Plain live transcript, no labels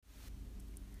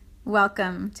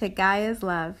Welcome to Gaia's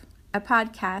Love, a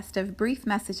podcast of brief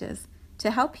messages to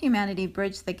help humanity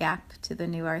bridge the gap to the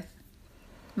new earth.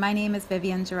 My name is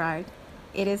Vivian Gerard.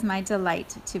 It is my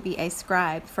delight to be a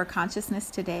scribe for consciousness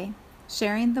today,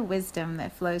 sharing the wisdom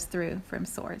that flows through from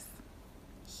Source.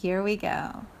 Here we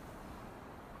go.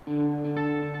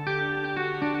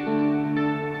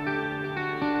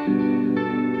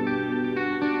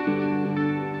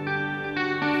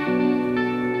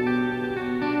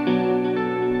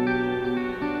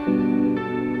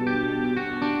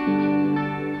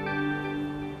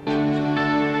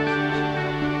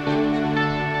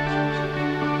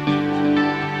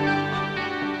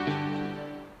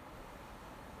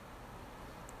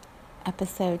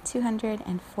 Episode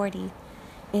 240.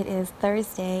 It is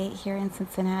Thursday here in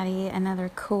Cincinnati,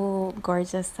 another cool,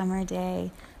 gorgeous summer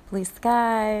day. Blue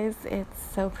skies.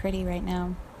 It's so pretty right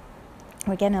now.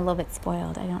 We're getting a little bit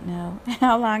spoiled. I don't know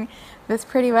how long this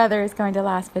pretty weather is going to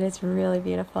last, but it's really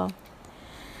beautiful.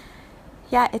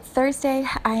 Yeah, it's Thursday.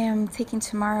 I am taking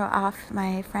tomorrow off.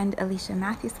 My friend Alicia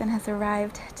Mathewson has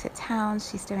arrived to town.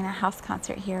 She's doing a house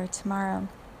concert here tomorrow.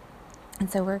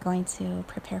 And so we're going to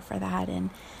prepare for that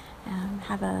and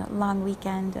have a long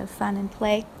weekend of fun and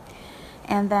play.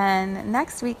 And then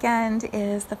next weekend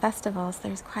is the festival, so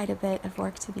there's quite a bit of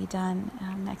work to be done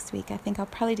next week. I think I'll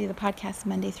probably do the podcast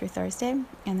Monday through Thursday,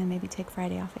 and then maybe take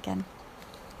Friday off again.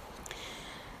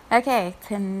 Okay,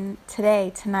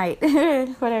 tonight,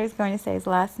 what I was going to say is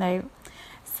last night.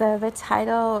 So the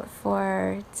title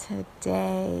for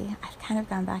today, I've kind of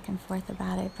gone back and forth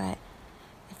about it, but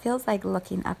it feels like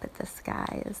looking up at the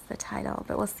sky is the title,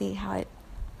 but we'll see how it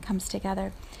comes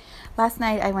together. Last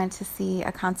night I went to see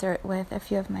a concert with a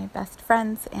few of my best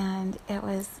friends, and it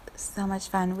was so much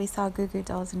fun. We saw Goo Goo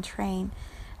Dolls and Train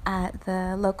at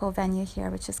the local venue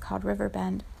here, which is called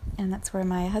Riverbend, and that's where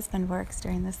my husband works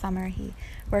during the summer. He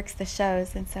works the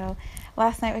shows, and so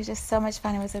last night was just so much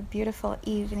fun. It was a beautiful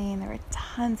evening. There were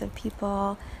tons of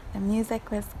people. The music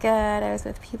was good. I was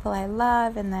with people I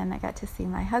love, and then I got to see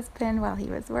my husband while he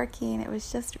was working. It was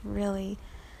so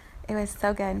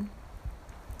good.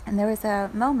 And there was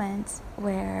a moment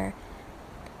where,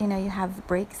 you have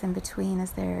breaks in between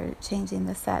as they're changing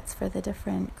the sets for the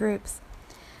different groups.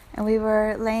 And we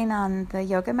were laying on the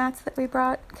yoga mats that we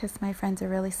brought, because my friends are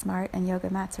really smart, and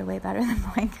yoga mats are way better than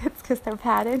blankets because they're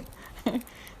padded. So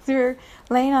we were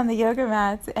laying on the yoga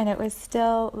mats, and it was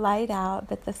still light out,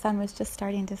 but the sun was just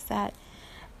starting to set.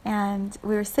 And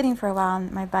we were sitting for a while,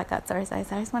 and my butt got sore, so I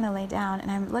said, I just want to lay down. And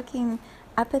I'm looking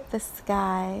up at the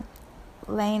sky,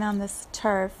 laying on this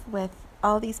turf with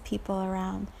all these people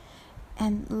around,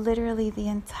 and literally the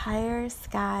entire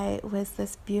sky was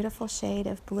this beautiful shade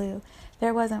of blue.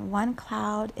 There wasn't one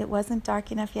cloud. It wasn't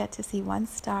dark enough yet to see one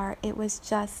star. It was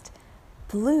just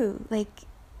blue, like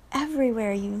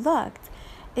everywhere you looked.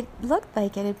 It looked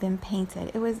like it had been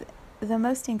painted. It was the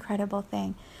most incredible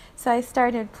thing. So I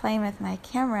started playing with my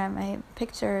camera, my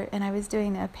picture, and I was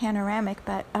doing a panoramic,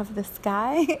 but of the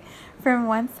sky from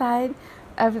one side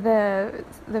of the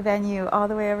venue all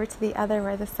the way over to the other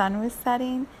where the sun was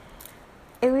setting.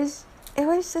 It was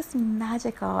just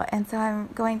magical. And so I'm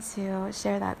going to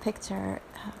share that picture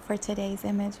for today's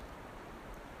image.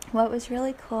 What was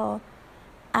really cool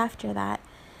after that,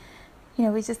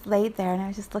 we just laid there, and I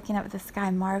was just looking up at the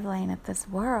sky, marveling at this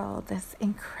world, this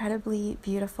incredibly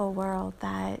beautiful world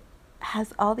that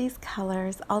has all these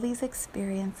colors, all these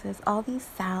experiences, all these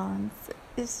sounds.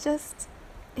 It's just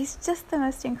the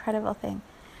most incredible thing.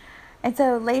 And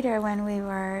so later, when we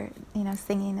were,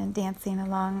 singing and dancing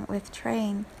along with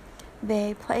Train,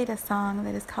 they played a song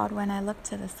that is called When I Look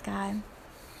to the Sky,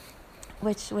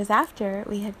 which was after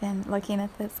we had been looking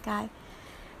at the sky.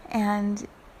 And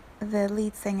the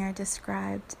lead singer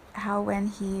described how when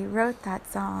he wrote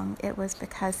that song, it was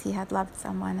because he had loved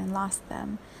someone and lost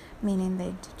them, meaning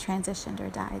they'd transitioned or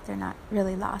died. They're not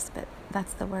really lost, but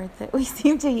that's the word that we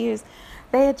seem to use.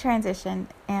 They had transitioned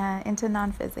into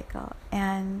non-physical,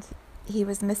 and he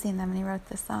was missing them, and he wrote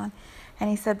the song. And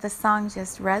he said the song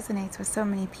just resonates with so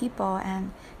many people,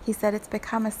 and he said it's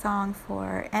become a song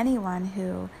for anyone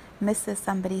who misses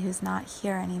somebody who's not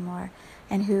here anymore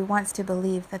and who wants to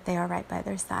believe that they are right by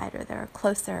their side, or they're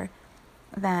closer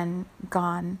than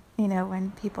gone.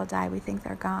 When people die, we think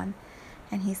they're gone.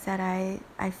 And he said,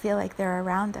 I feel like they're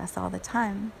around us all the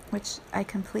time, which I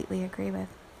completely agree with.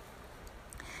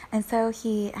 And so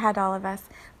he had all of us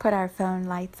put our phone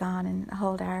lights on and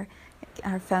hold our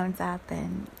phones up,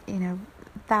 and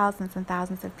thousands and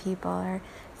thousands of people are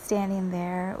standing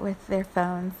there with their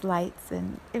phones, lights,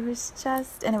 and it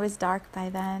was dark by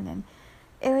then, and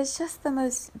it was just the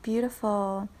most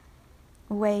beautiful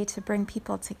way to bring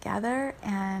people together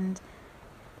and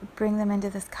bring them into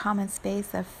this common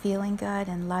space of feeling good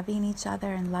and loving each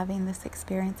other and loving this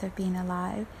experience of being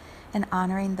alive and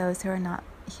honoring those who are not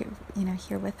here,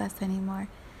 here with us anymore.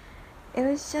 It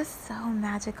was just so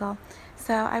magical.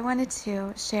 So I wanted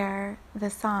to share the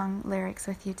song lyrics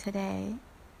with you today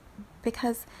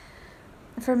because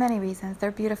for many reasons,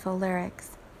 they're beautiful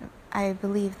lyrics. I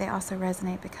believe they also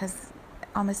resonate because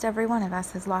almost every one of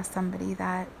us has lost somebody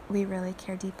that we really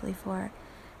care deeply for,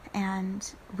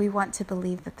 and we want to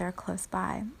believe that they're close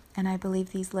by. And I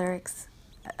believe these lyrics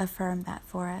affirm that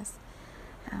for us.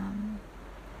 And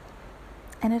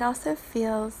it also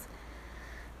feels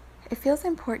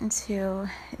important to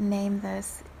name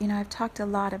this. I've talked a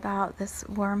lot about this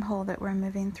wormhole that we're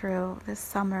moving through, this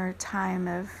summer time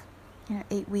of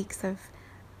 8 weeks of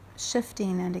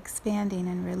shifting and expanding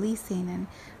and releasing and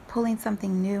pulling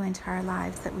something new into our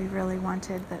lives that we really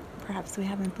wanted, that perhaps we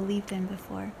haven't believed in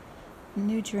before.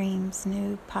 New dreams,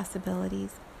 new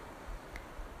possibilities.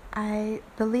 I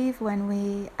believe when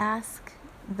we ask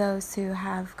those who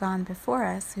have gone before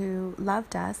us, who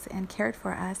loved us and cared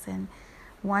for us and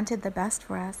wanted the best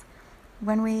for us,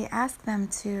 when we ask them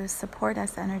to support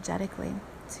us energetically,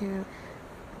 to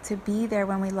be there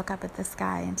when we look up at the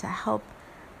sky and to help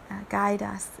guide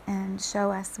us and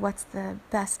show us what's the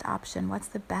best option, what's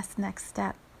the best next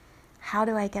step. How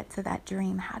do I get to that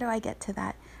dream? How do I get to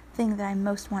that thing that I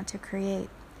most want to create?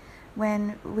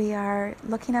 When we are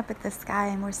looking up at the sky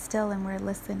and we're still and we're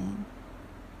listening,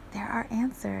 there are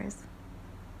answers.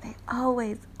 They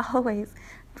always, always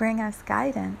bring us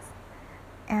guidance.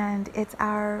 And it's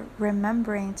our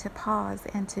remembering to pause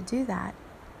and to do that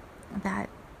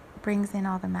brings in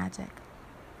all the magic.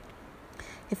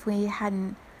 If we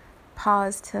hadn't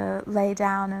paused to lay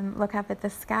down and look up at the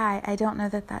sky, I don't know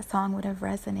that song would have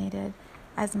resonated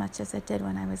as much as it did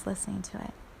when I was listening to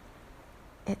it.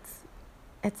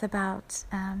 It's about,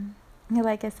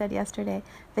 like I said yesterday,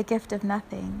 the gift of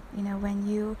nothing. When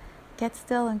you get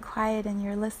still and quiet and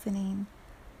you're listening,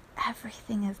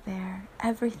 everything is there.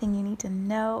 Everything you need to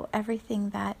know, everything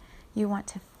that you want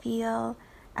to feel,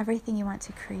 everything you want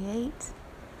to create.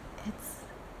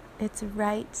 It's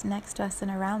right next to us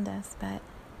and around us, but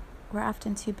we're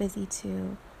often too busy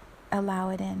to allow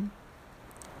it in.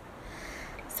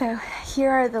 So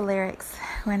here are the lyrics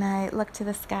when I look to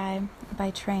the sky by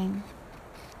Train.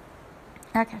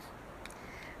 Okay.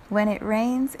 When it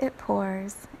rains, it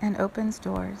pours and opens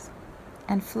doors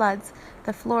and floods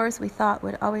the floors we thought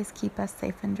would always keep us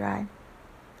safe and dry.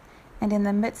 And in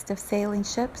the midst of sailing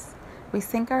ships, we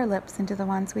sink our lips into the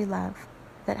ones we love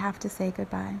that have to say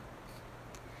goodbye.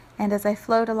 And as I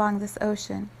float along this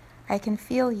ocean, I can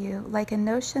feel you like a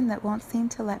notion that won't seem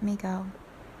to let me go.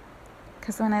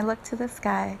 'Cause when I look to the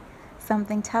sky,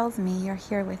 something tells me you're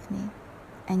here with me,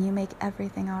 and you make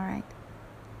everything all right.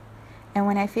 And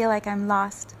when I feel like I'm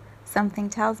lost, something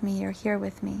tells me you're here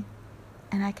with me,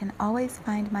 and I can always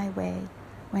find my way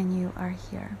when you are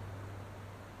here.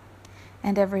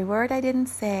 And every word I didn't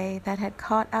say that had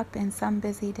caught up in some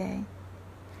busy day,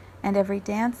 and every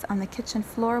dance on the kitchen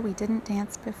floor we didn't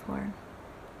dance before,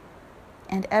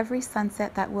 and every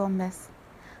sunset that we'll miss,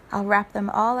 I'll wrap them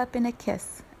all up in a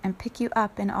kiss and pick you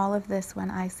up in all of this when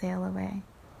I sail away.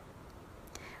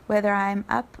 Whether I'm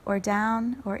up or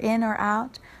down or in or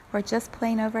out or just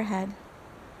plain overhead,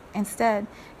 instead,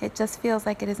 it just feels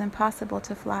like it is impossible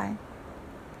to fly.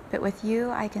 But with you,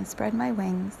 I can spread my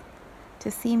wings to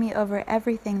see me over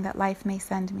everything that life may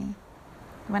send me,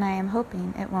 when I am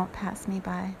hoping it won't pass me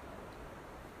by.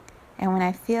 And when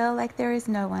I feel like there is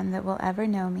no one that will ever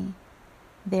know me,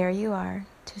 there you are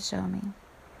to show me.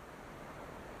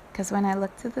 'Cause when I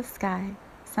look to the sky,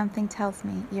 something tells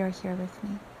me you're here with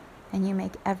me, and you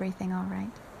make everything all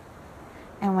right.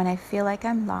 And when I feel like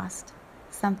I'm lost,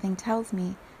 something tells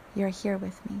me you're here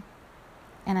with me,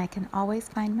 and I can always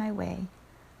find my way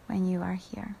when you are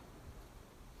here.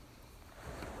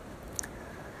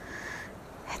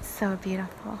 It's so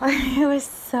beautiful. It was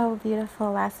so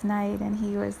beautiful last night, and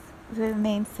the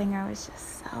main singer was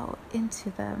just so into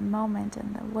the moment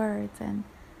and the words and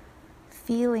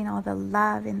feeling all the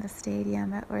love in the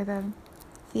stadium or the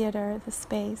theater, the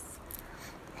space.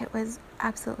 It was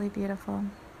absolutely beautiful.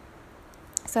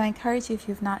 So I encourage you, if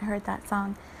you've not heard that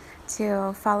song,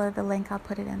 to follow the link. I'll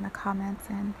put it in the comments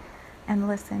and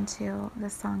listen to the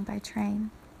song by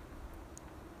Train.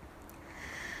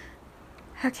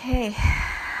 Okay,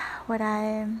 what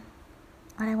I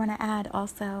want to add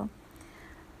also,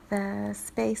 the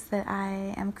space that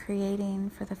I am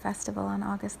creating for the festival on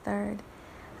August 3rd,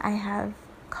 I have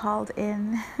called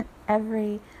in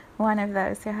every one of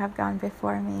those who have gone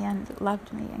before me and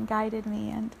loved me and guided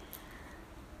me, and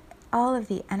all of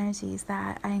the energies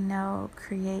that I know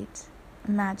create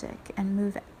magic and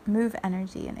move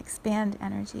energy and expand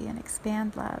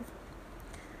love.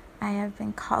 I have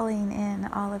been calling in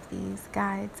all of these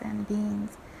guides and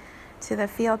beings to the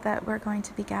field that we're going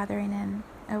to be gathering in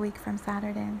a week from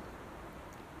Saturday.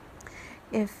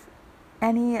 If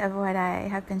any of what I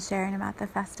have been sharing about the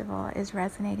festival is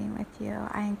resonating with you,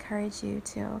 I encourage you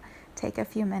to take a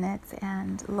few minutes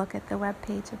and look at the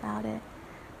webpage about it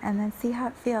and then see how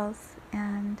it feels.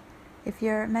 And if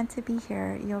you're meant to be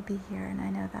here, you'll be here, and I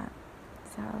know that.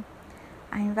 So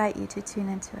I invite you to tune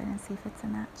into it and see if it's a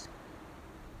match.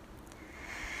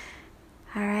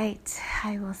 All right,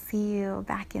 I will see you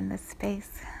back in this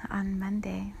space on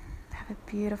Monday. Have a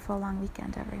beautiful long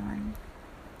weekend, everyone.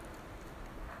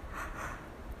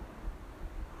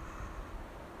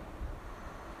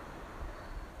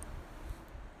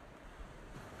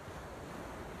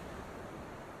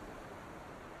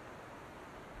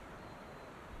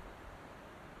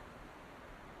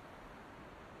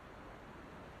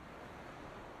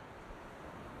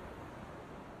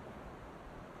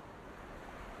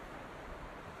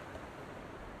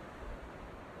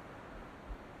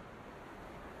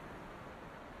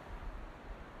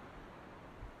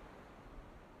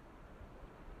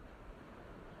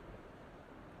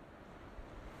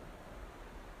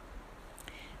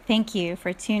 Thank you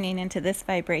for tuning into this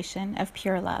vibration of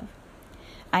pure love.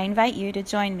 I invite you to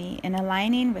join me in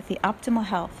aligning with the optimal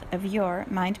health of your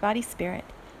mind, body, spirit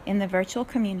in the virtual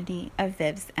community of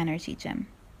Viv's Energy Gym.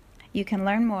 You can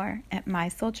learn more at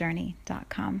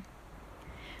mysouljourney.com.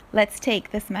 Let's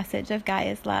take this message of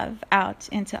Gaia's love out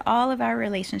into all of our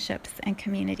relationships and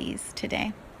communities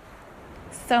today.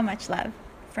 So much love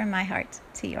from my heart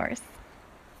to yours.